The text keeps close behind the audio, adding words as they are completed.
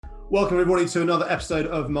Welcome everybody to another episode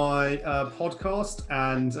of my podcast,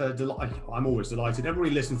 and I'm always delighted.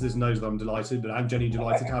 Everybody listens to this knows that I'm delighted, but I'm genuinely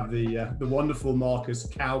delighted to have the wonderful Marcus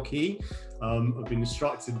Cowkey. I've been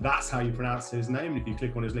instructed that's how you pronounce his name. If you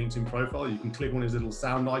click on his LinkedIn profile, you can click on his little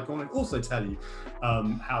sound icon and also tell you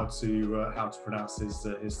how to pronounce his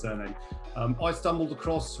surname. I stumbled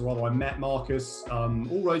across, or rather I met Marcus.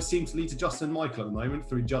 All roads seem to lead to Justin and Michael at the moment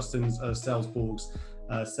through Justin's Salesborgs.ai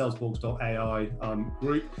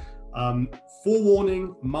group.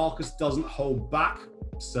 Forewarning, Marcus doesn't hold back.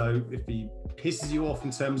 So if he pisses you off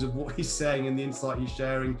in terms of what he's saying and the insight he's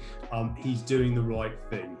sharing, he's doing the right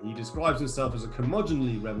thing. He describes himself as a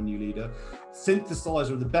curmudgeonly revenue leader,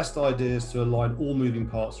 synthesizer of the best ideas to align all moving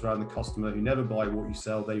parts around the customer who never buy what you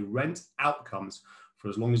sell. They rent outcomes for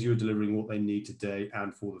as long as you're delivering what they need today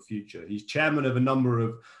and for the future. He's chairman of a number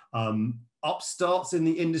of upstarts in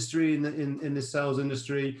the industry, in the sales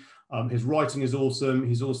industry. His writing is awesome.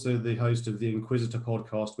 He's also the host of the Inquisitor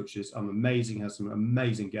podcast, which is amazing. Has some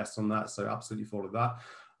amazing guests on that, so absolutely follow that.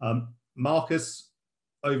 Marcus,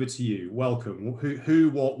 over to you. Welcome. Who,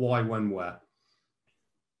 what, why, when, where?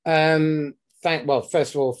 Well,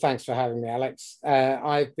 first of all, thanks for having me, Alex.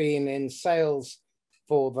 I've been in sales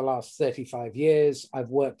for the last 35 years. I've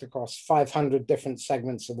worked across 500 different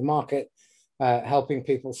segments of the market, helping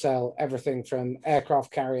people sell everything from aircraft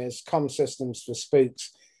carriers, comm systems for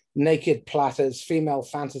spooks, naked platters, female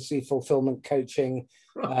fantasy fulfillment coaching,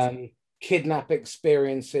 kidnap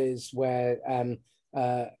experiences where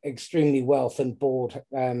extremely wealthy and bored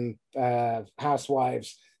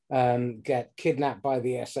housewives get kidnapped by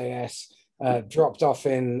the SAS, dropped off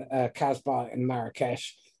in Casbah in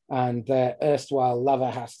Marrakesh, and their erstwhile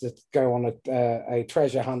lover has to go on a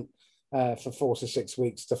treasure hunt for 4 to 6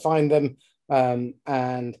 weeks to find them,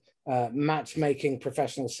 and matchmaking,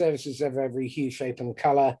 professional services of every hue, shape, and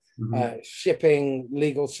color, shipping,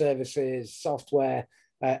 legal services, software,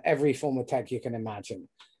 every form of tech you can imagine.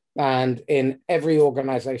 And in every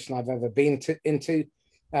organization I've ever been into,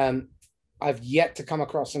 I've yet to come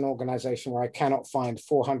across an organization where I cannot find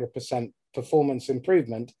 400% performance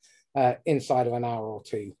improvement inside of an hour or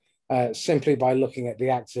two, simply by looking at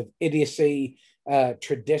the acts of idiocy,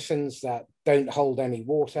 traditions that don't hold any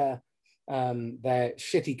water, their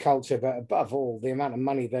shitty culture, but above all, the amount of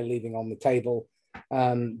money they're leaving on the table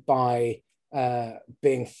by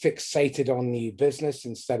being fixated on new business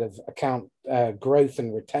instead of account growth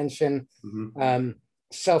and retention,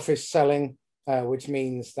 selfish selling, which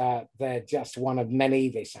means that they're just one of many.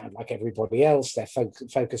 They sound like everybody else. They're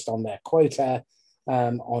focused on their quota,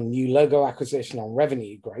 on new logo acquisition, on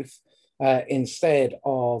revenue growth, instead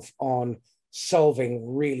of on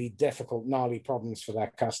solving really difficult, gnarly problems for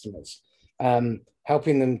their customers.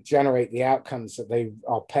 Helping them generate the outcomes that they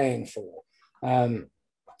are paying for,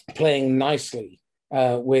 playing nicely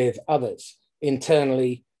with others,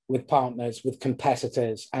 internally, with partners, with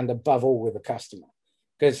competitors, and above all with the customer.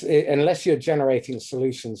 Because unless you're generating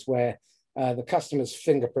solutions where the customer's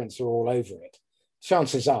fingerprints are all over it,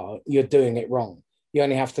 chances are you're doing it wrong. You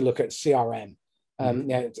only have to look at CRM.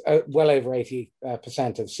 Well over 80%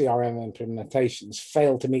 of CRM implementations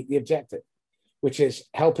fail to meet the objective, which is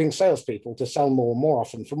helping salespeople to sell more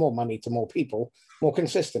often for more money to more people more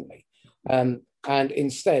consistently. And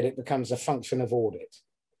instead, it becomes a function of audit.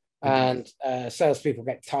 And salespeople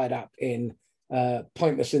get tied up in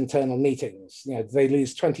pointless internal meetings. They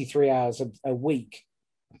lose 23 hours a week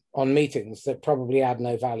on meetings that probably add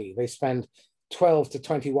no value. They spend 12 to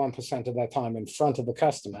 21% of their time in front of the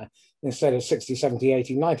customer instead of 60, 70,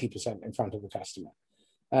 80, 90% in front of the customer.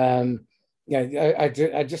 I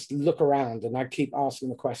just look around and I keep asking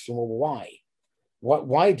the question, well, why?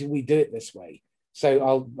 Why do we do it this way?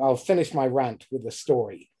 So I'll finish my rant with a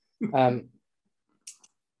story.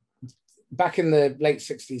 Back in the late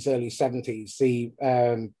 60s, early 70s, the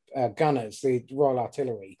gunners, the Royal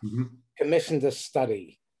Artillery, commissioned a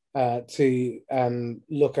study to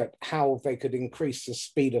look at how they could increase the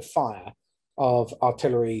speed of fire of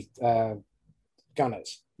artillery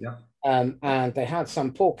gunners. Yeah. And they had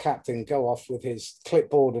some poor captain go off with his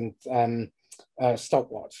clipboard and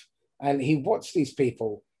stopwatch. And he watched these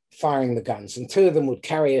people firing the guns. And 2 of them would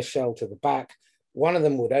carry a shell to the back. 1 of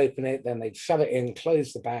them would open it, then they'd shove it in,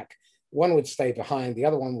 close the back. 1 would stay behind. The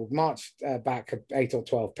other one would march back 8 or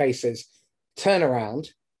 12 paces, turn around,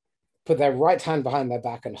 put their right hand behind their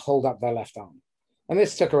back and hold up their left arm. And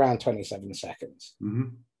this took around 27 seconds.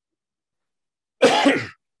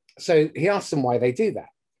 So he asked them why they do that.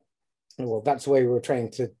 Well, that's the way we were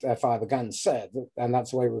trained to fire the guns, sir. And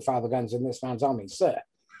that's the way we fire the guns in this man's army, sir.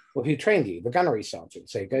 Well, who trained you? The gunnery sergeant.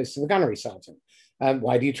 So he goes to the gunnery sergeant.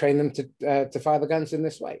 Why do you train them to fire the guns in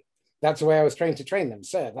this way? That's the way I was trained to train them,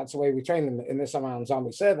 sir. That's the way we train them in this man's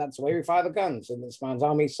army, sir. That's the way we fire the guns in this man's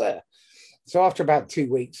army, sir. So after about 2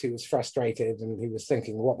 weeks, he was frustrated and he was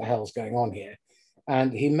thinking, what the hell's going on here?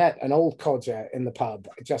 And he met an old codger in the pub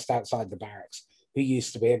just outside the barracks who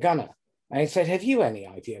used to be a gunner. And he said, have you any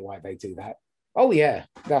idea why they do that? Oh, yeah,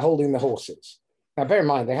 they're holding the horses. Now, bear in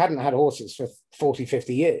mind, they hadn't had horses for 40,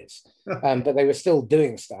 50 years, but they were still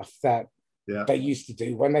doing stuff that they used to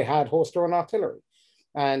do when they had horse-drawn artillery.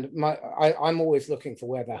 And I'm always looking for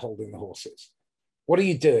where they're holding the horses. What are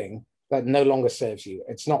you doing that no longer serves you?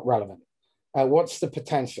 It's not relevant. What's the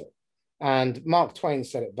potential? And Mark Twain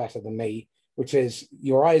said it better than me, which is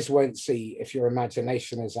your eyes won't see if your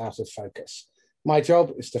imagination is out of focus. My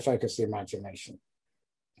job is to focus the imagination.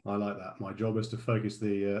 I like that. My job is to focus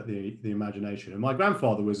the imagination. And my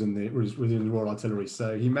grandfather was in the Royal Artillery,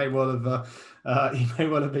 so he may well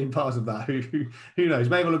have been part of that. Who knows?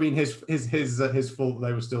 May well have been his fault that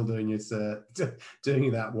they were still doing it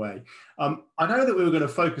that way. I know that we were going to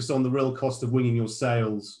focus on the real cost of winging your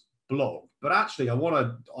sales blog, but actually, I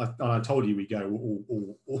told you we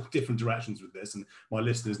go all different directions with this, and my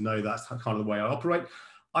listeners know that's kind of the way I operate.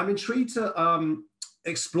 I'm intrigued to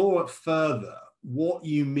explore it further. What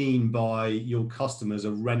you mean by your customers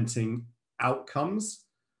are renting outcomes,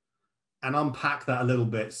 and unpack that a little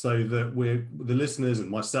bit so that the listeners and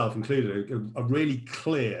myself included are really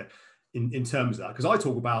clear in terms of that. Because I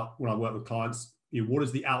talk about, when I work with clients, what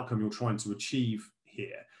is the outcome you're trying to achieve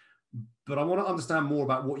here? But I want to understand more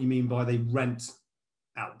about what you mean by they rent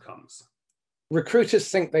outcomes. Recruiters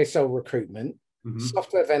think they sell recruitment. Mm-hmm.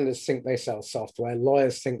 Software vendors think they sell software.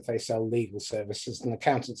 Lawyers think they sell legal services, and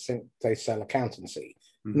accountants think they sell accountancy.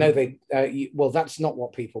 Mm-hmm. No, that's not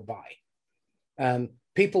what people buy.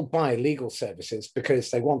 People buy legal services because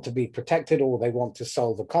they want to be protected, or they want to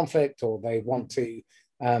solve a conflict, or they want to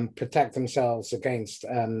protect themselves against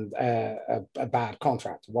a bad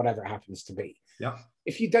contract, whatever it happens to be. Yeah.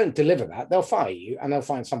 If you don't deliver that, they'll fire you and they'll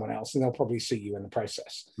find someone else, and they'll probably sue you in the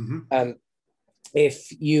process. Mm-hmm.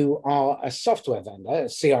 If you are a software vendor, a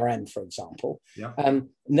CRM, for example,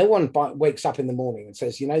 no one wakes up in the morning and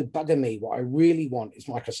says, bugger me, what I really want is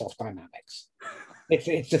Microsoft Dynamics.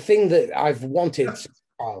 It's a thing that I've wanted since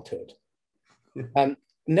childhood.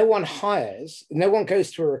 No one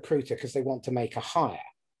goes to a recruiter because they want to make a hire.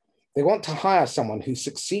 They want to hire someone who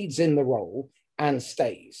succeeds in the role and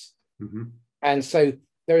stays. Mm-hmm. And so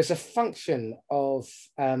there is a function of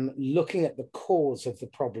looking at the cause of the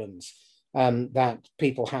problems that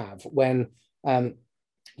people have when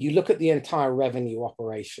you look at the entire revenue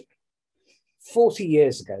operation. 40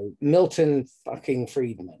 years ago, Milton fucking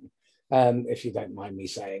Friedman, if you don't mind me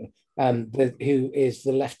saying, who is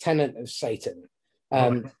the lieutenant of Satan,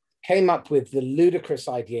 came up with the ludicrous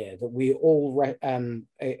idea that we all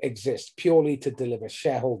exist purely to deliver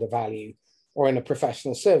shareholder value, or in a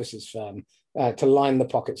professional services firm, to line the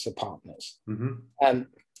pockets of partners. Mm-hmm.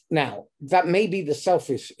 Now, that may be the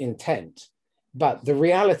selfish intent, but the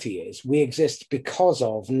reality is we exist because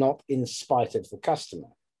of, not in spite of, the customer.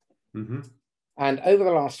 Mm-hmm. And over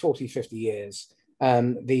the last 40, 50 years,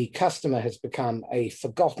 the customer has become a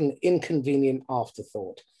forgotten, inconvenient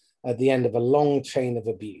afterthought at the end of a long chain of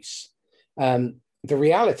abuse. The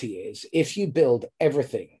reality is, if you build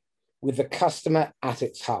everything with the customer at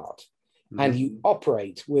its heart, and you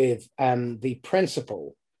operate with the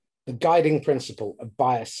guiding principle of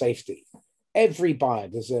buyer safety, every buyer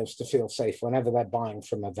deserves to feel safe whenever they're buying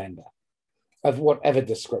from a vendor of whatever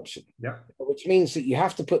description. Yeah. Which means that you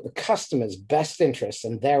have to put the customer's best interests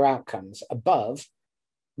and their outcomes above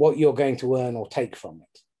what you're going to earn or take from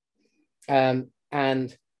it.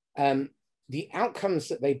 The outcomes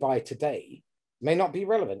that they buy today may not be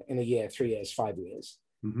relevant in a year, 3 years, 5 years.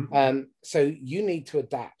 Mm-hmm. So you need to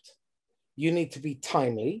adapt. You need to be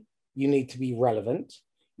timely, you need to be relevant,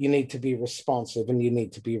 you need to be responsive, and you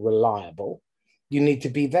need to be reliable. You need to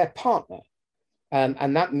be their partner.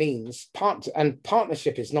 And that means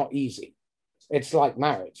partnership is not easy. It's like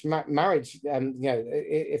marriage. Marriage,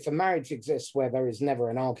 if a marriage exists where there is never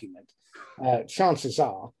an argument, chances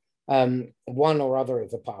are one or other of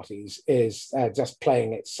the parties is just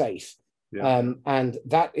playing it safe. Yeah. And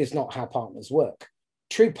that is not how partners work.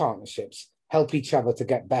 True partnerships help each other to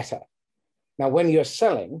get better. Now, when you're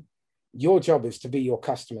selling, your job is to be your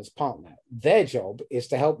customer's partner. Their job is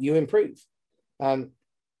to help you improve. And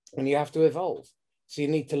you have to evolve. So you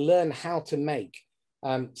need to learn how to make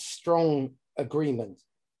strong agreement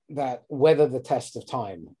that weather the test of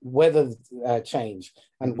time, weather change,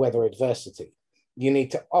 and weather adversity. You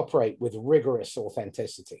need to operate with rigorous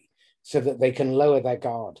authenticity so that they can lower their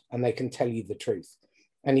guard and they can tell you the truth.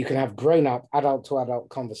 And you can have grown-up, adult-to-adult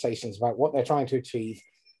conversations about what they're trying to achieve,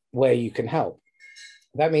 where you can help.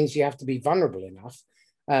 That means you have to be vulnerable enough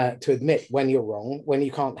to admit when you're wrong, when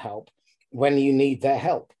you can't help, when you need their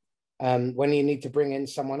help, when you need to bring in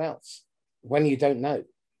someone else, when you don't know.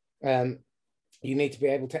 You need to be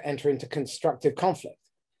able to enter into constructive conflict.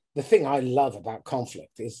 The thing I love about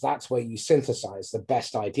conflict is that's where you synthesize the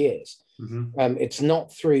best ideas. It's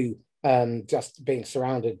not through just being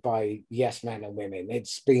surrounded by yes men and women.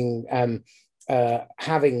 It's being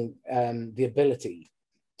having the ability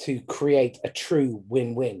to create a true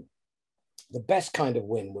win-win. The best kind of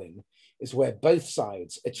win-win is where both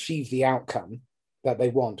sides achieve the outcome that they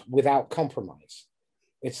want without compromise.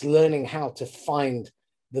 It's learning how to find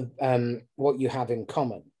the what you have in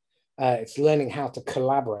common. It's learning how to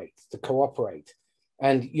collaborate, to cooperate.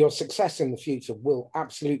 And your success in the future will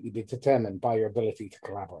absolutely be determined by your ability to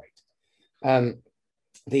collaborate.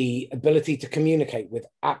 The ability to communicate with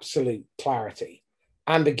absolute clarity.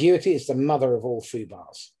 Ambiguity is the mother of all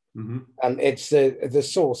foobarrs. It's the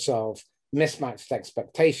source of mismatched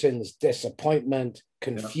expectations, disappointment,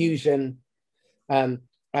 confusion.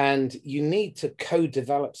 And you need to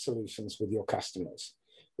co-develop solutions with your customers.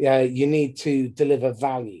 You need to deliver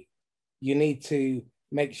value. You need to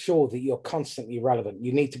make sure that you're constantly relevant.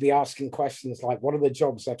 You need to be asking questions like, what are the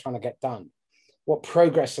jobs they're trying to get done? What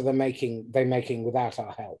progress are they making without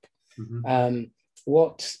our help?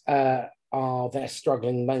 What are their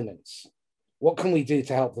struggling moments? What can we do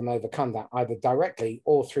to help them overcome that, either directly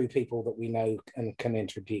or through people that we know and can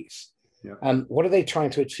introduce? What are they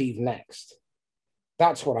trying to achieve next?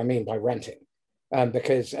 That's what I mean by renting.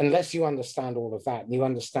 Because unless you understand all of that, and you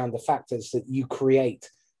understand the factors that you create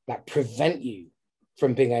that prevent you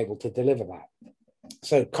from being able to deliver that.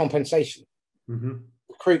 So compensation,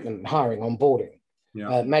 recruitment, hiring, onboarding,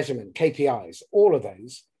 measurement, KPIs, all of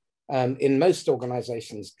those in most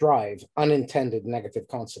organizations drive unintended negative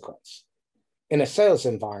consequence. In a sales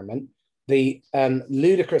environment, the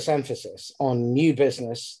ludicrous emphasis on new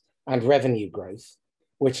business and revenue growth,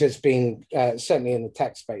 which has been certainly in the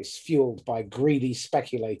tech space, fueled by greedy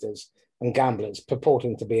speculators and gamblers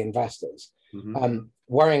purporting to be investors,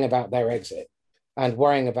 worrying about their exit and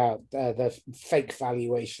worrying about the fake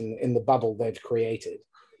valuation in the bubble they've created,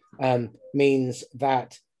 means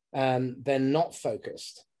that they're not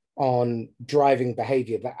focused on driving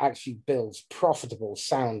behavior that actually builds profitable,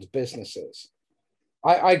 sound businesses.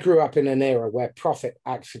 I grew up in an era where profit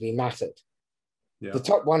actually mattered. The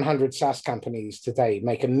top 100 SaaS companies today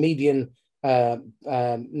make a median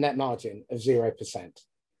net margin of 0%.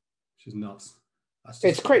 Which is nuts.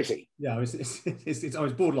 It's crazy. Yeah,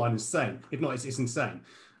 it's borderline insane. If not, it's insane.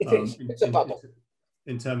 It's a bubble.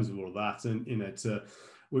 In terms of all of that, and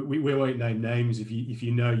we won't name names. If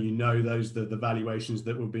you know those the valuations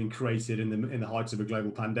that were being created in the height of a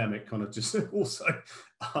global pandemic kind of just also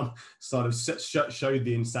sort of showed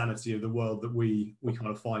the insanity of the world that we kind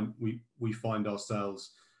of find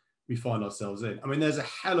ourselves in. I mean, there's a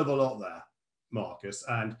hell of a lot there, Marcus,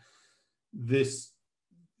 and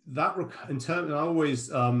in terms, and I always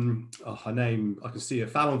her name I can see it.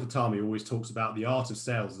 Fallon Fatami always talks about the art of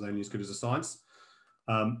sales is only as good as the science,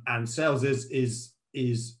 and sales is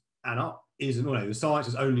an art. The science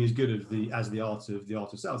is only as good as the art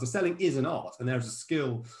of sales. The selling is an art, and there is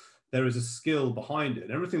a skill behind it,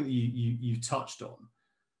 and everything that you touched on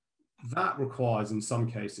that requires in some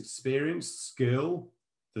cases experience, skill,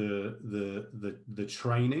 the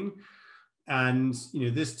training. And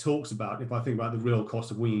this talks about, if I think about the real cost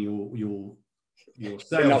of winning your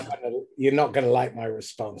sales, you're not going to like my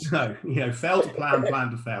response. No, fail to plan, plan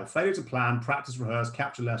to fail. Failure to plan, practice, rehearse,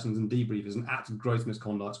 capture lessons, and debrief is an act of gross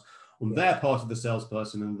misconduct on their part of the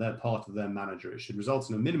salesperson and their part of their manager. It should result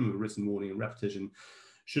in a minimum of written warning, and repetition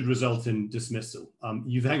should result in dismissal.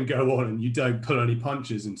 You then go on and you don't pull any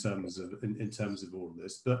punches in terms of all of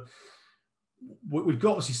this, but we've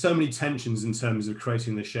got obviously so many tensions in terms of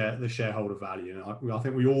creating the shareholder value, and I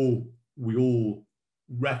think we all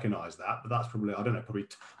recognize that, but that's probably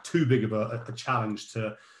too big of a challenge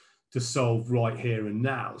to solve right here and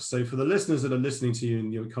now. So for the listeners that are listening to you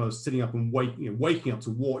and you're kind of sitting up and waking up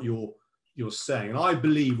to what you're saying, and I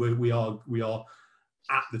believe we are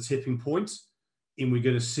at the tipping point, and we're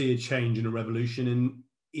going to see a change and a revolution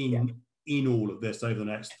in all of this over the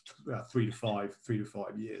next 3 to 5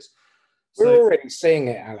 years. We're already seeing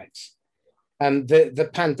it, Alex. The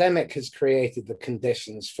pandemic has created the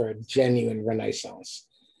conditions for a genuine renaissance.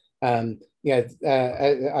 I'm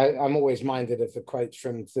always minded of the quote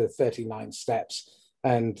from the 39 Steps,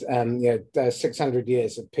 and 600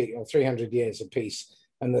 years of peace, or 300 years of peace,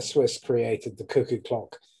 and the Swiss created the cuckoo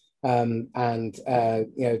clock, and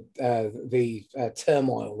the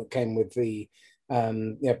turmoil that came with the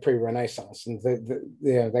pre-Renaissance, and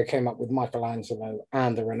they came up with Michelangelo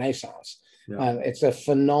and the Renaissance. Yeah. It's a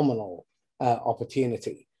phenomenal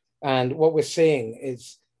opportunity, and what we're seeing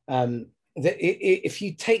is that if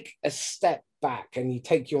you take a step back and you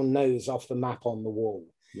take your nose off the map on the wall,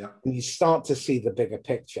 yeah, and you start to see the bigger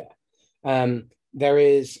picture, there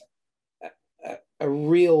is a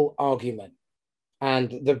real argument, and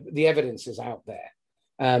the evidence is out there,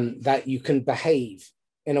 that you can behave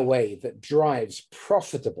in a way that drives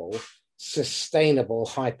profitable, sustainable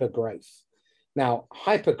hypergrowth. Now,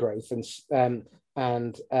 hypergrowth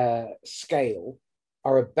and scale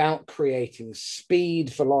are about creating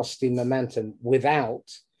speed, velocity, momentum without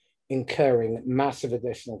incurring massive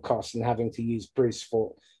additional costs and having to use brute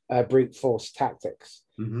force tactics.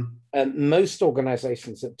 Mm-hmm. Most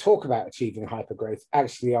organizations that talk about achieving hypergrowth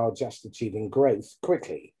actually are just achieving growth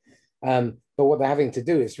quickly. But what they're having to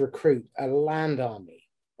do is recruit a land army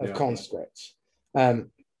of conscripts.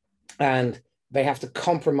 And they have to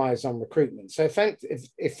compromise on recruitment. So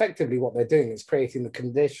effectively what they're doing is creating the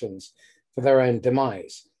conditions for their own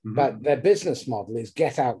demise. Mm-hmm. But their business model is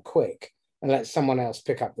get out quick and let someone else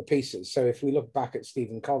pick up the pieces. So if we look back at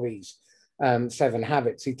Stephen Covey's 7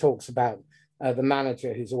 Habits, he talks about the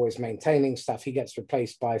manager who's always maintaining stuff. He gets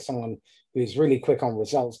replaced by someone who's really quick on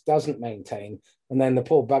results, doesn't maintain, and then the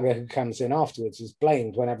poor bugger who comes in afterwards is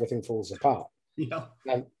blamed when everything falls apart. Yeah.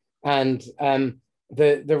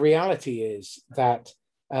 The reality is that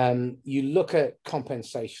you look at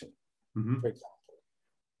compensation, mm-hmm. for example.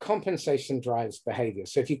 Compensation drives behavior.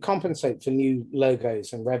 So if you compensate for new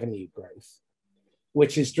logos and revenue growth,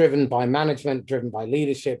 which is driven by management, driven by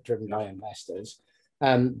leadership, driven by investors,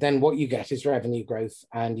 then what you get is revenue growth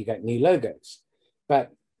and you get new logos. But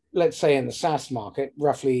let's say in the SaaS market,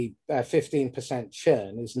 roughly 15%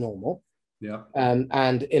 churn is normal. Yeah.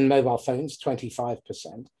 And in mobile phones,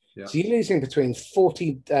 25%. Yeah. So you're losing between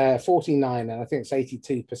 49 and I think it's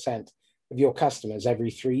 82% of your customers every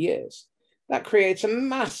 3 years. That creates a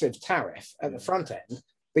massive tariff at the front end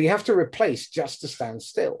that you have to replace just to stand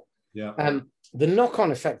still. Yeah. The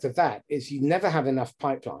knock-on effect of that is you never have enough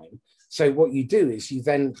pipeline. So what you do is you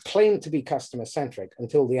then claim to be customer-centric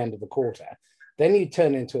until the end of the quarter. Then you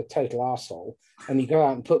turn into a total arsehole and you go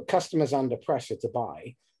out and put customers under pressure to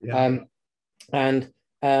buy. Yeah.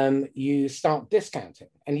 You start discounting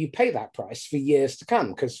and you pay that price for years to come,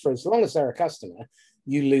 because for as long as they're a customer,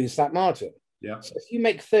 you lose that margin. Yeah. So if you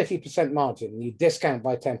make 30% margin and you discount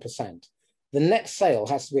by 10%, the next sale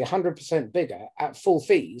has to be 100% bigger at full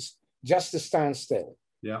fees just to stand still.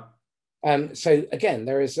 Yeah. So again,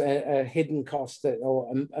 there is a hidden cost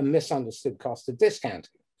or a misunderstood cost of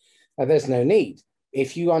discounting. There's no need.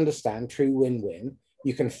 If you understand true win-win,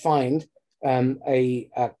 you can find a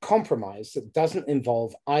compromise that doesn't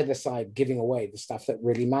involve either side giving away the stuff that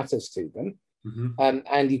really matters to them. Mm-hmm.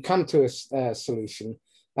 And you come to a solution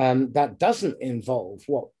that doesn't involve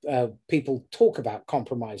what people talk about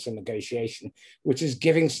compromise and negotiation, which is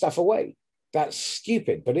giving stuff away. That's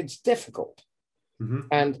stupid, but it's difficult. Mm-hmm.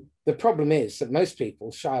 And the problem is that most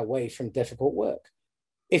people shy away from difficult work.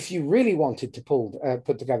 If you really wanted to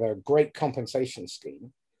put together a great compensation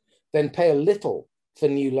scheme, then pay a little for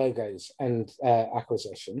new logos and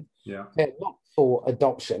acquisition, pay a lot for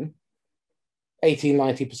adoption,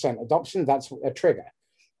 80-90% adoption, that's a trigger.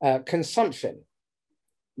 Consumption,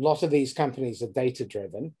 a lot of these companies are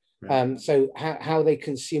data-driven. So how are they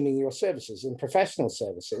consuming your services? In professional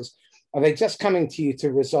services, are they just coming to you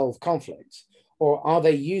to resolve conflicts? Or are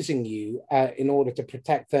they using you in order to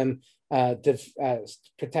protect them,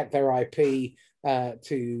 protect their IP,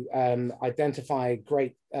 to identify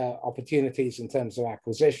great opportunities in terms of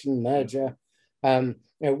acquisition, merger?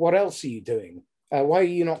 What else are you doing? Why are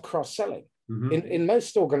you not cross-selling? Mm-hmm. In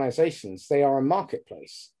most organizations, they are a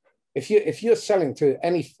marketplace. If you're selling to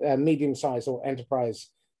any medium-sized or enterprise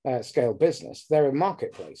scale business, they're a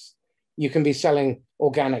marketplace. You can be selling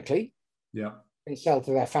organically, and sell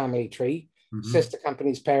to their family tree, mm-hmm. sister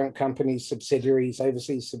companies, parent companies, subsidiaries,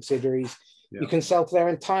 overseas subsidiaries. You can sell to their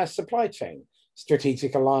entire supply chain,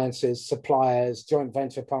 strategic alliances, suppliers, joint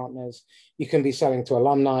venture partners. You can be selling to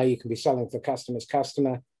alumni. You can be selling to the customer's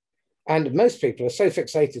customer. And most people are so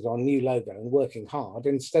fixated on new logo and working hard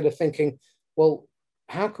instead of thinking, well,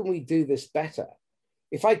 how can we do this better?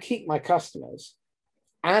 If I keep my customers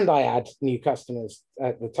and I add new customers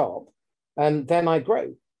at the top, then I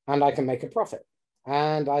grow and I can make a profit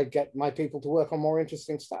and I get my people to work on more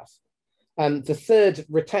interesting stuff.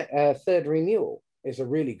 The third renewal is a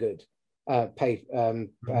really good pay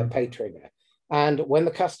trigger. And when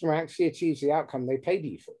the customer actually achieves the outcome they paid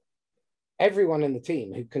you for, everyone in the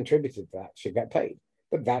team who contributed to that should get paid.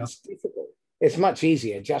 But that's difficult. It's much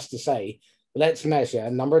easier just to say, let's measure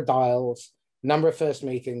number of dials, number of first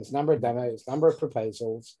meetings, number of demos, number of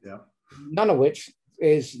proposals, none of which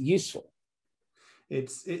is useful.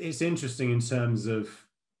 It's interesting in terms of,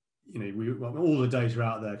 all the data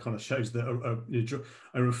out there kind of shows that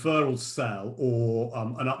a referral sell or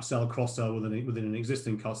an upsell, cross-sell within an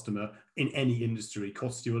existing customer in any industry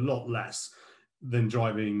costs you a lot less than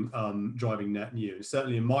driving net new.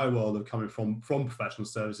 Certainly in my world of coming from professional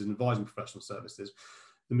services and advising professional services,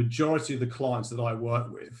 the majority of the clients that I work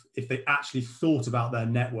with, if they actually thought about their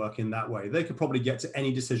network in that way, they could probably get to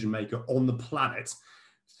any decision maker on the planet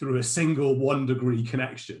through a single 1 degree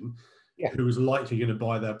connection, who is likely going to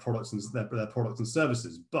buy their products and their products and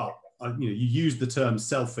services. But you use the term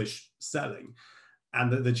selfish selling,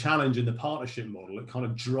 and the challenge in the partnership model, it kind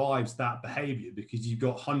of drives that behavior, because you've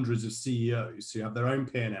got hundreds of CEOs who have their own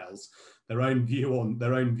P&Ls, their own view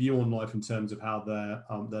on life in terms of how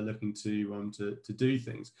they're looking to do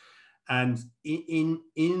things. And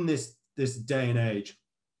in this day and age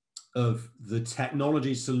of the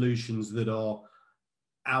technology solutions that are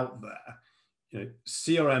out there,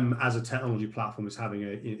 CRM as a technology platform is having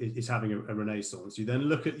a renaissance. You then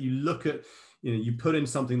look at you put in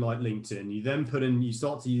something like LinkedIn, you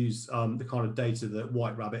start to use the kind of data that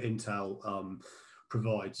White Rabbit Intel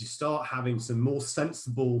provides. You start having some more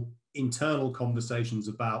sensible internal conversations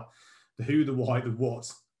about the who, the why, the what,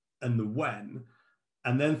 and the when,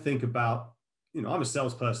 and then think about, I'm a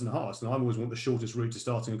salesperson at heart, and I always want the shortest route to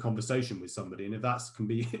starting a conversation with somebody. And if that can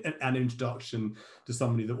be an introduction to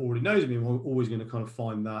somebody that already knows me, I'm always going to kind of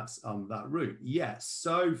find that route. Yes,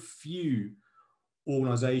 so few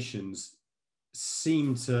organizations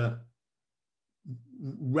seem to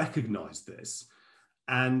recognize this.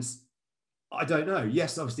 And I don't know.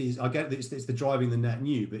 Yes, obviously, I get that it's the driving the net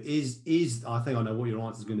new, but is I think I know what your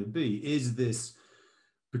answer is going to be. Is this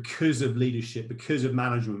because of leadership, because of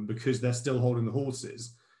management, because they're still holding the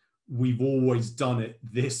horses? We've always done it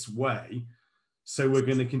this way, so we're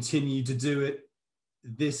going to continue to do it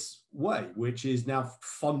this way, which is now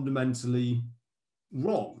fundamentally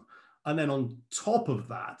wrong. And then on top of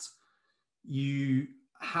that, you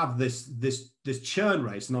have this churn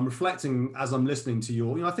rate. And I'm reflecting as I'm listening to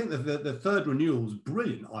your, I think that the third renewal is a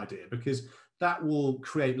brilliant idea, because that will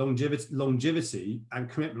create longevity and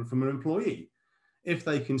commitment from an employee. If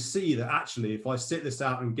they can see that actually, if I sit this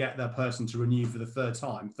out and get that person to renew for the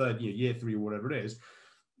third year, year 3 or whatever it is,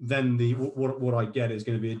 then what I get is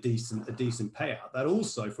going to be a decent payout. That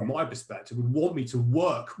also, from my perspective, would want me to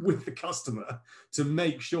work with the customer to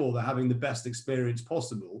make sure they're having the best experience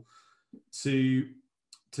possible to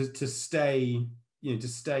stay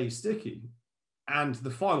sticky. And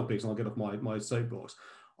the final piece, and I'll get off my soapbox,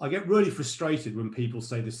 I get really frustrated when people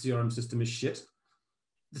say the CRM system is shit.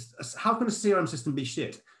 How can a CRM system be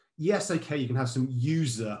shit? Yes, okay, you can have some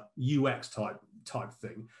user UX type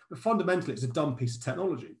thing, but fundamentally it's a dumb piece of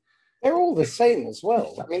technology. They're all the same as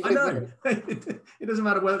well. I mean, I know. It doesn't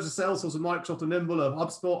matter whether it's a Salesforce, a Microsoft, a Nimble, a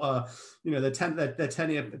HubSpot,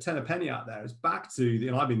 they're 10 a penny out there. It's back to,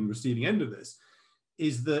 and I've been receiving end of this,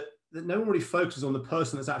 is that no one really focuses on the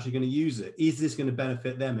person that's actually going to use it. Is this going to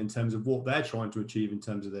benefit them in terms of what they're trying to achieve in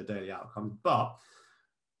terms of their daily outcomes? But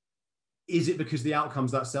is it because the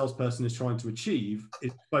outcomes that salesperson is trying to achieve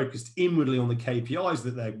is focused inwardly on the KPIs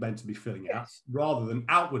that they're meant to be filling out, rather than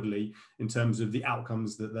outwardly in terms of the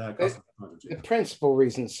outcomes that their customers are trying to achieve? The principal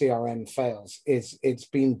reason CRM fails is it's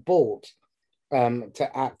been bought to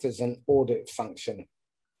act as an audit function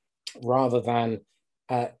rather than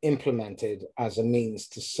implemented as a means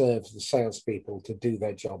to serve the salespeople to do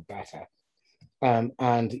their job better.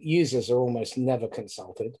 And users are almost never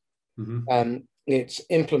consulted. Mm-hmm. It's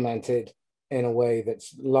implemented in a way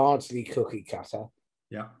that's largely cookie cutter.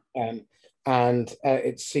 Yeah. And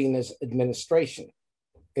it's seen as administration.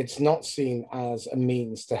 It's not seen as a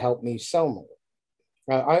means to help me sell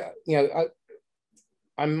more.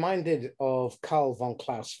 I'm minded of Karl von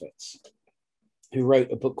Clausewitz, who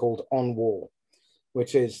wrote a book called On War,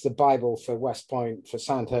 which is the Bible for West Point, for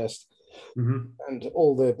Sandhurst, mm-hmm. and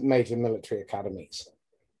all the major military academies.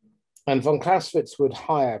 And von Clausewitz would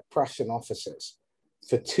hire Prussian officers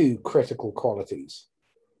for 2 critical qualities: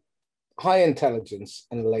 high intelligence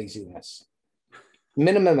and laziness.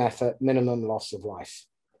 Minimum effort, minimum loss of life.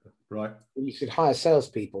 Right. You should hire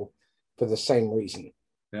salespeople for the same reason.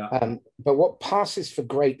 Yeah. But what passes for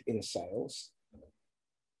great in sales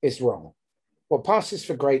is wrong. What passes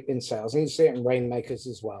for great in sales, and you see it in Rainmakers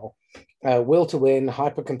as well, will to win,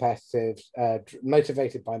 hyper competitive,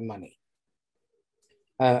 motivated by money.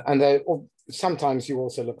 And sometimes you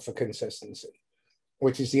also look for consistency,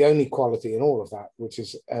 which is the only quality in all of that which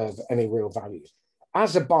is of any real value.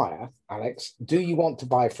 as a buyer, Alex, do you want to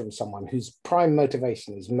buy from someone whose prime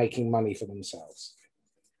motivation is making money for themselves?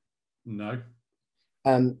 No.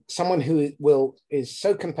 Someone who is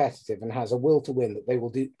so competitive and has a will to win that they will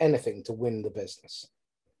do anything to win the business.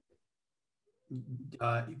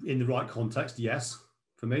 In the right context, yes,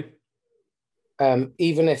 for me.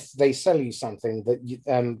 Even if they sell you something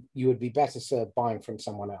that you would be better served buying from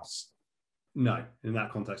someone else. No, in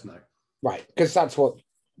that context, no. Right, because that's what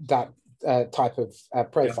that type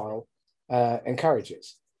of profile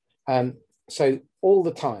encourages. So all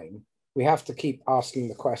the time, we have to keep asking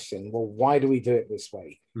the question, well, why do we do it this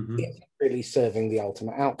way? Mm-hmm. Is it really serving the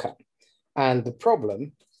ultimate outcome? And the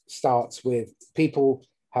problem starts with people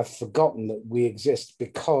have forgotten that we exist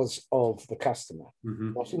because of the customer,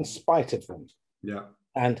 mm-hmm. not in spite of them. Yeah.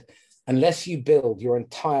 And unless you build your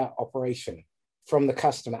entire operation from the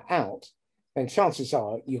customer out, then chances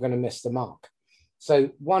are you're going to miss the mark. So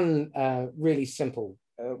one really simple,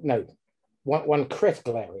 one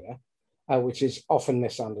critical area, which is often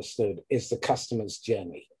misunderstood, is the customer's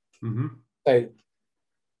journey. Mm-hmm. So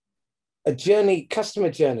customer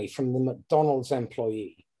journey from the McDonald's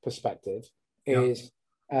employee perspective is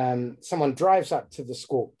someone drives up to the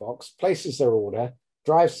Squawk Box, places their order,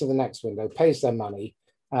 drives to the next window, pays their money,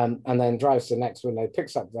 and then drives to the next window,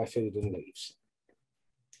 picks up their food and leaves.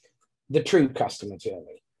 The true customer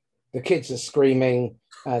journey. The kids are screaming,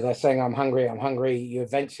 they're saying, I'm hungry, I'm hungry. You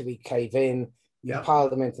eventually cave in, you pile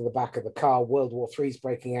them into the back of the car, World War III's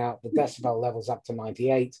breaking out, the decibel level's up to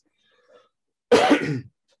 98.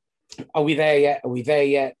 Are we there yet? Are we there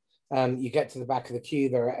yet? You get to the back of the queue,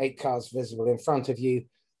 there are 8 cars visible in front of you.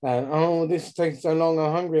 Oh, this takes so long,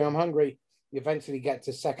 I'm hungry, I'm hungry. You eventually get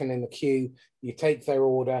to second in the queue, you take their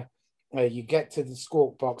order, you get to the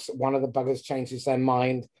Squawk Box, one of the buggers changes their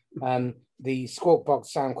mind. The Squawk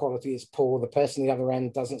Box sound quality is poor, the person on the other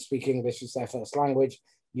end doesn't speak English as their first language,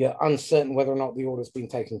 you're uncertain whether or not the order's been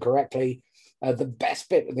taken correctly. The best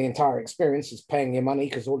bit of the entire experience is paying your money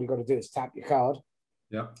because all you've got to do is tap your card.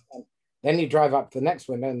 Yeah. Then you drive up to the next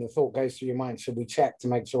window and the thought goes through your mind, should we check to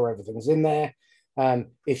make sure everything's in there?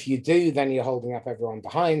 If you do, then you're holding up everyone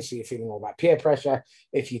behind, so you're feeling all that peer pressure.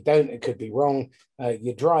 If you don't, it could be wrong.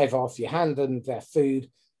 You drive off, you hand them their food.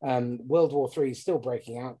 World War III is still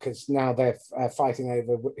breaking out because now they're fighting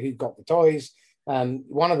over who got the toys.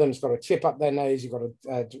 One of them's got a chip up their nose. You've got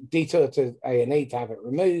a detour to A&E to have it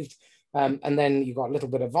removed. And then you've got a little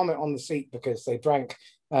bit of vomit on the seat because they drank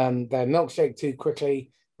their milkshake too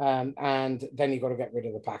quickly. And then you've got to get rid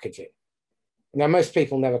of the packaging. Now, most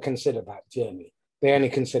people never consider that journey. They only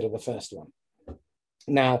consider the first one.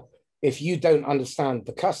 Now, if you don't understand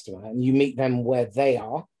the customer and you meet them where they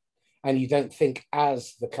are, and you don't think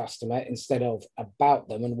as the customer instead of about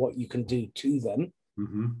them and what you can do to them,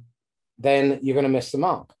 then you're going to miss the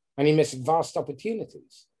mark. And you miss vast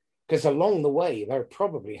opportunities. Because along the way, there are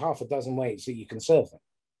probably half a dozen ways that you can serve them.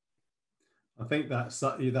 I think that's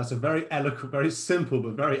a very eloquent, very simple,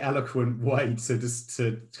 but very eloquent way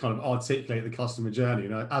to kind of articulate the customer journey. You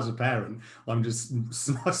know, as a parent, I'm just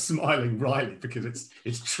smiling brightly because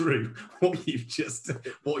it's true what you've just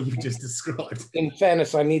described. In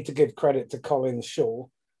fairness, I need to give credit to Colin Shaw,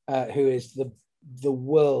 who is the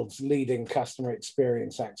world's leading customer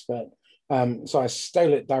experience expert. So I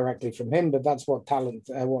stole it directly from him, but that's what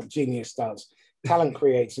genius does. Talent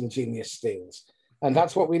creates and genius steals. And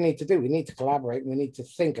that's what we need to do. We need to collaborate. We need to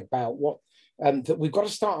think about what, that we've got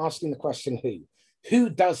to start asking the question, who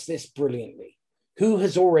does this brilliantly? Who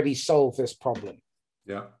has already solved this problem?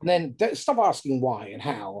 Yeah. And then stop asking why and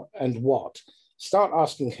how and what. Start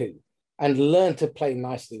asking who and learn to play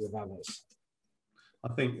nicely with others.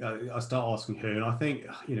 I think I start asking who, and I think,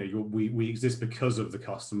 you know, we exist because of the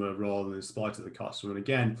customer rather than in spite of the customer. And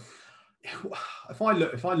again, if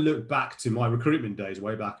I look back to my recruitment days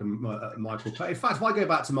way back in Michael Pay, in fact, if I go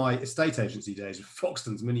back to my estate agency days with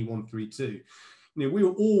Foxtons Mini 132, you know, we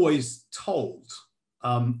were always told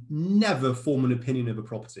never form an opinion of a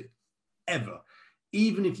property, ever.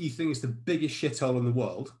 Even if you think it's the biggest shithole in the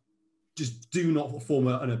world, just do not form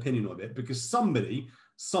an opinion of it because somebody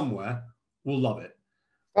somewhere will love it.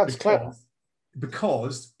 That's clever.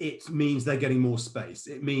 Because it means they're getting more space.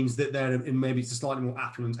 It means that they're in, maybe it's a slightly more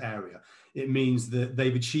affluent area. It means that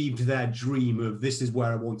they've achieved their dream of this is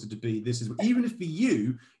where I wanted to be. This is, even if for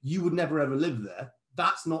you would never ever live there,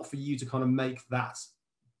 that's not for you to kind of make that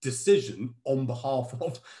decision on behalf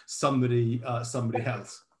of somebody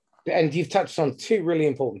else. And you've touched on two really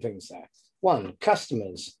important things there. One,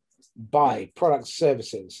 customers buy products,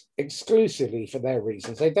 services exclusively for their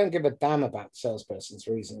reasons. They don't give a damn about the salesperson's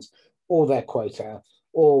reasons or their quota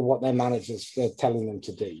or what their managers are telling them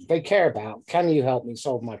to do. They care about, can you help me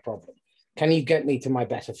solve my problem? Can you get me to my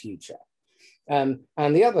better future? And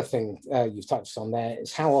the other thing you've touched on there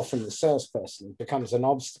is how often the salesperson becomes an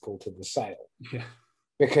obstacle to the sale. Yeah.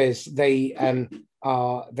 Because they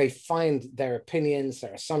find their opinions,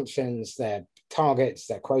 their assumptions, their targets,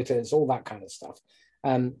 their quotas, all that kind of stuff,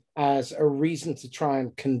 as a reason to try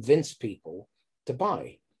and convince people to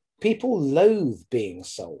buy. People loathe being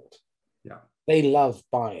sold. Yeah. They love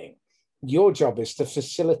buying. Your job is to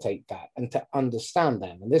facilitate that and to understand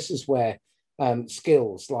them. And this is where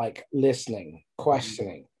skills like listening,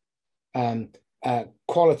 questioning,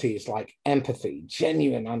 qualities like empathy,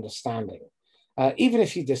 genuine understanding, even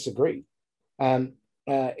if you disagree,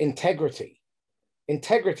 integrity.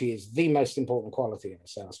 Integrity is the most important quality in a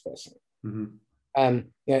salesperson.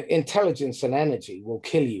 Intelligence and energy will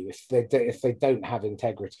kill you if they don't have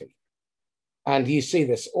integrity. And you see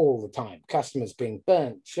this all the time. Customers being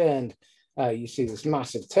burnt, churned. You see this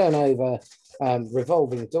massive turnover,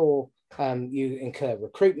 revolving door. You incur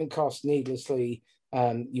recruitment costs needlessly.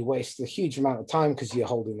 You waste a huge amount of time because you're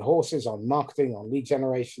holding the horses on marketing, on lead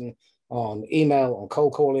generation, on email, on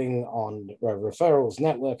cold calling, on referrals,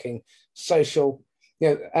 networking, social.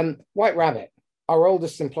 White Rabbit, our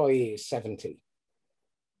oldest employee, is 70.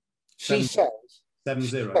 She sells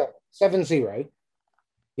 70.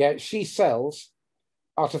 Yeah, she sells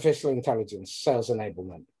artificial intelligence, sales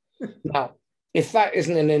enablement. Now, if that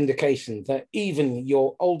isn't an indication that even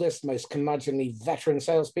your oldest, most curmudgeonly veteran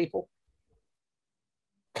salespeople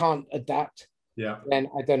can't adapt, then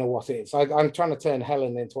I don't know what is. I'm trying to turn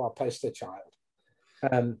Helen into our poster child,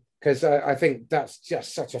 because I think that's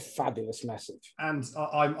just such a fabulous message. And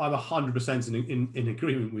I'm 100% in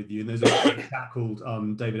agreement with you. And there's a chap called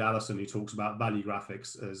David Allison who talks about value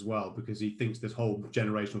graphics as well, because he thinks this whole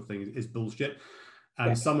generational thing is bullshit.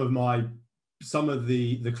 And some of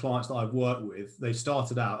the clients that I've worked with, they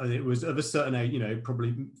started out and it was of a certain age,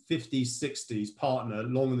 probably 50s, 60s, partner,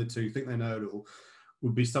 long in the tooth, think they know it all,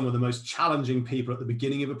 would be some of the most challenging people at the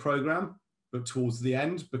beginning of a program, but towards the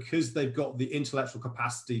end, because they've got the intellectual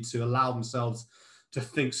capacity to allow themselves to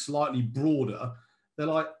think slightly broader, they're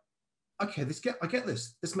like, okay, I get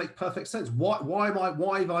this. This makes perfect sense. Why am I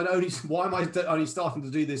only starting to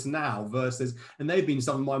do this now versus, and they've been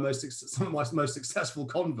some of my most successful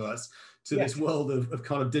converts to this world of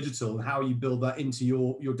kind of digital and how you build that into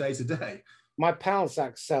your day to day. My pal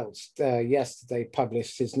Zach Seltz yesterday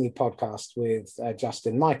published his new podcast with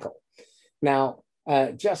Justin Michael. Now,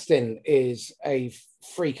 Justin is a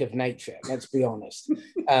freak of nature, let's be honest.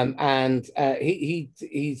 And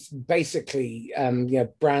he's basically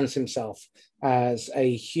brands himself as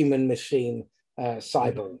a human machine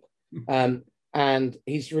cyborg. And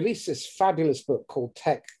he's released this fabulous book called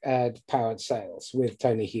Tech Powered Sales with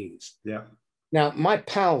Tony Hughes. Yeah. Now, my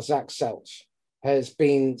pal Zach Seltz has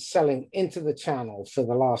been selling into the channel for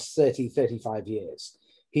the last 35 years.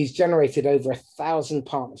 He's generated over 1,000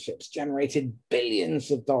 partnerships, generated billions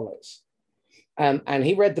of dollars. And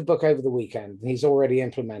he read the book over the weekend. And he's already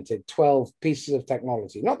implemented 12 pieces of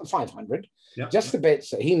technology, not the 500, just the bits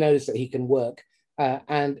that he knows that he can work.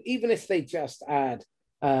 And even if they just add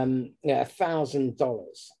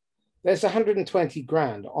 $1,000, there's 120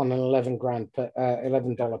 grand on an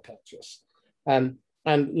 $11 purchase.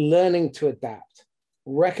 And learning to adapt,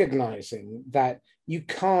 recognizing that you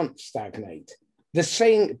can't stagnate.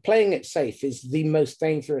 Playing it safe is the most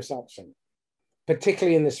dangerous option,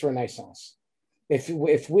 particularly in this renaissance.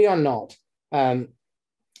 If we are not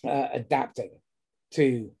adapting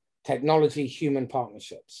to technology, human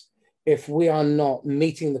partnerships, if we are not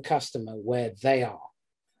meeting the customer where they are,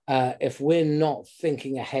 if we're not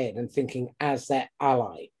thinking ahead and thinking as their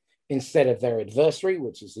ally instead of their adversary,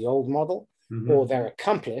 which is the old model, or their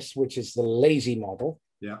accomplice, which is the lazy model,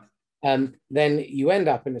 then you end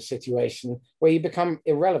up in a situation where you become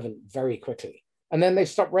irrelevant very quickly. And then they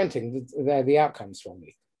stop renting the outcomes from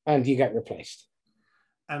you and you get replaced.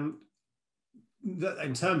 And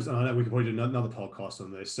in terms, and I know we could probably do another podcast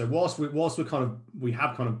on this. So whilst we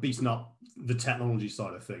have kind of beaten up the technology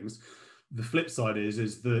side of things, the flip side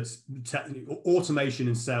is that automation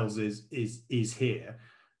in sales is here.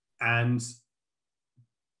 And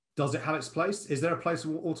does it have its place? Is there a place for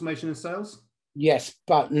automation in sales? Yes,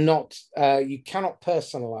 but not. You cannot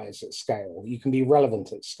personalize at scale. You can be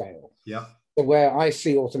relevant at scale. Yeah. So where I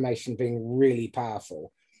see automation being really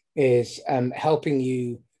powerful is helping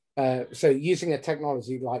you. So using a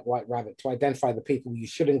technology like White Rabbit to identify the people you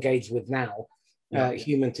should engage with now,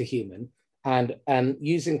 human to human, and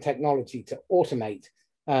using technology to automate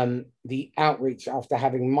the outreach after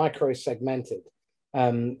having micro-segmented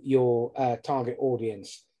your target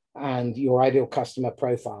audience and your ideal customer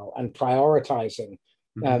profile and prioritizing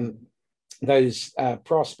those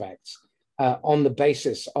prospects on the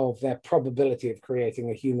basis of their probability of creating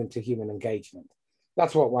a human-to-human engagement.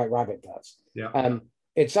 That's what White Rabbit does. Yeah.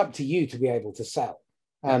 It's up to you to be able to sell,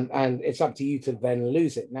 and it's up to you to then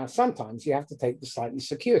lose it. Now, sometimes you have to take the slightly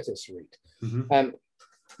circuitous route,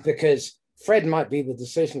 because Fred might be the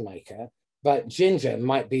decision maker, but Ginger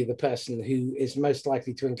might be the person who is most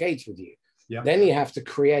likely to engage with you. Yeah. Then you have to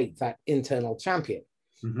create that internal champion.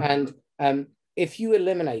 And if you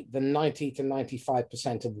eliminate the 90 to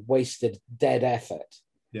 95% of wasted dead effort,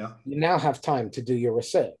 you now have time to do your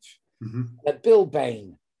research. Bill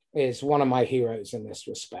Bain is one of my heroes in this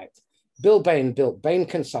respect. Bill Bain built Bain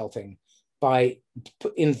Consulting by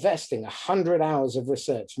investing 100 hours of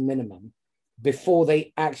research minimum before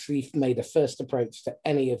they actually made a first approach to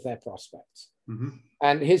any of their prospects.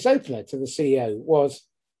 And his opener to the CEO was,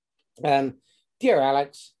 dear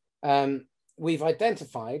Alex, we've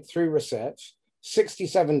identified through research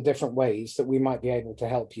 67 different ways that we might be able to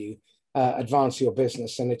help you advance your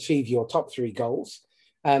business and achieve your top 3 goals.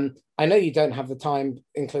 I know you don't have the time,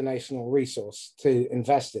 inclination, or resource to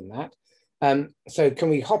invest in that. So can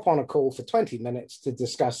we hop on a call for 20 minutes to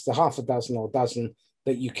discuss the half a dozen or dozen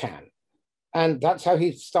that you can? And that's how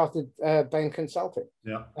he started Bain Consulting.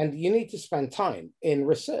 Yeah. And you need to spend time in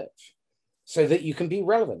research so that you can be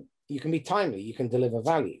relevant, you can be timely, you can deliver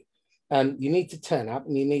value. You need to turn up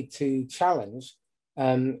and you need to challenge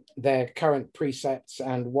their current precepts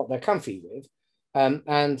and what they're comfy with.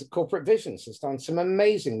 And Corporate Visions has done some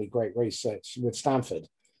amazingly great research with Stanford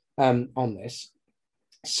on this.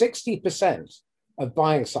 60% of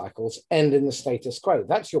buying cycles end in the status quo.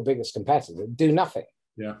 That's your biggest competitor. Do nothing.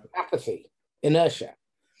 Yeah. Apathy, inertia.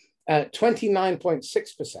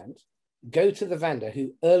 29.6% go to the vendor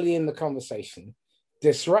who early in the conversation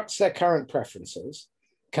disrupts their current preferences,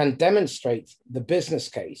 can demonstrate the business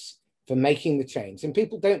case for making the change. And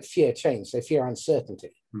people don't fear change, they fear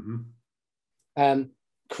uncertainty.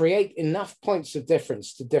 Create enough points of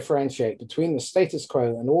difference to differentiate between the status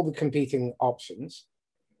quo and all the competing options,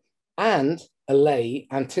 and allay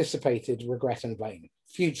anticipated regret and blame,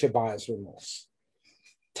 future buyer's remorse.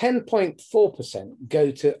 10.4% go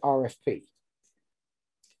to RFP.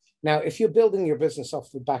 Now, if you're building your business off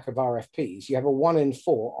the back of RFPs, you have a 1 in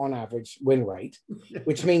 4 on average win rate,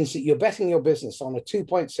 which means that you're betting your business on a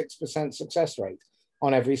 2.6% success rate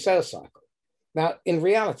on every sales cycle. Now, in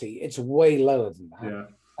reality, it's way lower than that.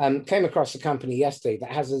 Came across a company yesterday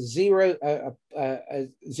that has a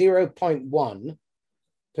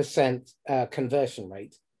 0.1% conversion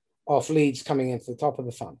rate of leads coming into the top of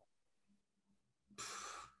the funnel.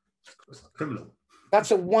 It's criminal.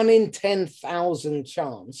 That's a 1 in 10,000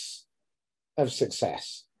 chance of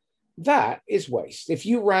success. That is waste. If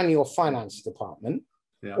you ran your finance department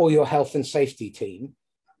or your health and safety team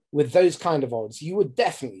with those kind of odds, you would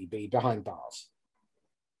definitely be behind bars.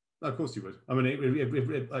 Of course you would. I mean,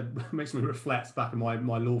 it makes me reflect back in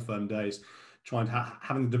my law firm days, trying to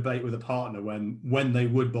having a debate with a partner when they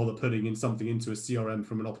would bother putting in something into a CRM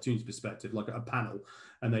from an opportunity perspective, like a panel,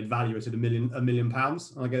 and they'd value it at £1 million. And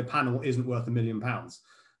I go, a panel isn't worth £1 million.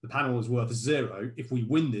 The panel is worth 0. If we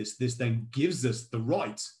win this then gives us the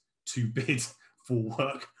right to bid for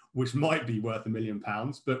work, which might be worth £1 million,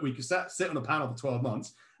 but we could sit on a panel for 12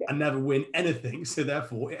 months and never win anything. So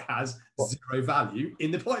therefore it has 0 value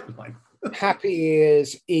in the pipeline. Happy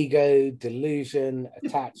ears, ego, delusion,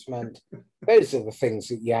 attachment. Those are the things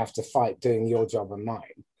that you have to fight doing your job and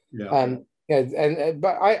mine.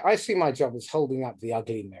 But I see my job as holding up the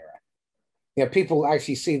ugly mirror. People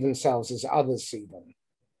actually see themselves as others see them,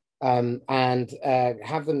 and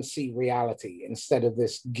have them see reality instead of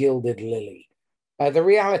this gilded lily. The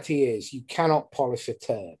reality is you cannot polish a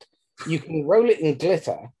turd. You can roll it in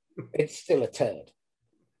glitter, it's still a turd.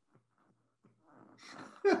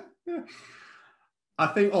 I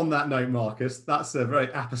think on that note, Marcus, that's a very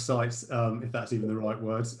apposite, if that's even the right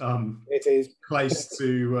word, it is place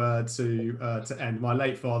to end. My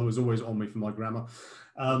late father was always on me for my grammar.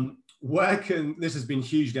 This has been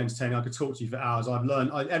hugely entertaining. I could talk to you for hours. I've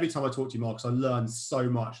learned, every time I talk to you, Marcus, I learn so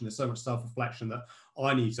much, and there's so much self-reflection that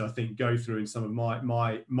I need to, I think, go through in some of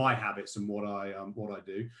my habits and what I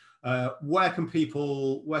do. Where can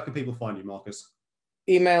people find you, Marcus?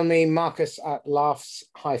 Email me,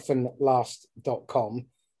 marcus@laughs-last.com.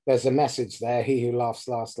 There's a message there. He who laughs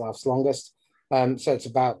last laughs longest. So it's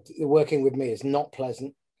about working with me is not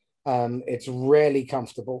pleasant. It's rarely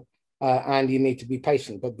comfortable, and you need to be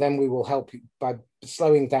patient. But then we will help you by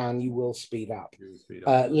slowing down. You will speed up.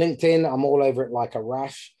 LinkedIn, I'm all over it like a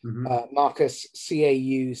rash. Marcus,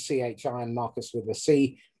 Cauchi, and Marcus with a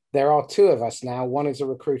C. There are 2 of us now. One is a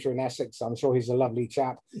recruiter in Essex. I'm sure he's a lovely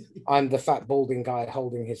chap. I'm the fat balding guy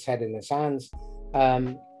holding his head in his hands.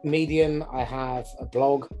 Medium, I have a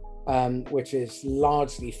blog, which is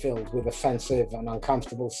largely filled with offensive and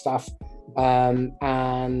uncomfortable stuff. And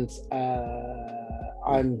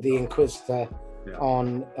I'm the Inquisitor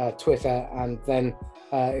on Twitter. And then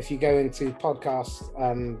if you go into podcasts,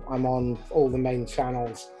 I'm on all the main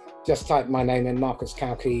channels. Just type my name in, Marcus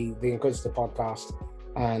Cauchi, the Inquisitor podcast,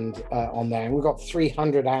 and on there. And we've got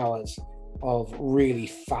 300 hours of really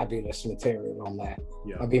fabulous material on there.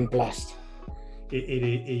 I've been blessed.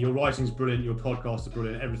 Your writing's brilliant, your podcasts are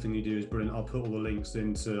brilliant, everything you do is brilliant. I'll put all the links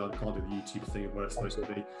into, I can't do the YouTube thing where it's supposed to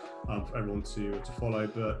be, for everyone to follow.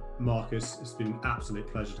 But Marcus, it's been an absolute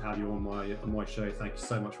pleasure to have you on my show. Thank you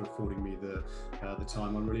so much for affording me the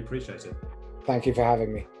time. I really appreciate it. Thank you for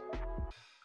having me.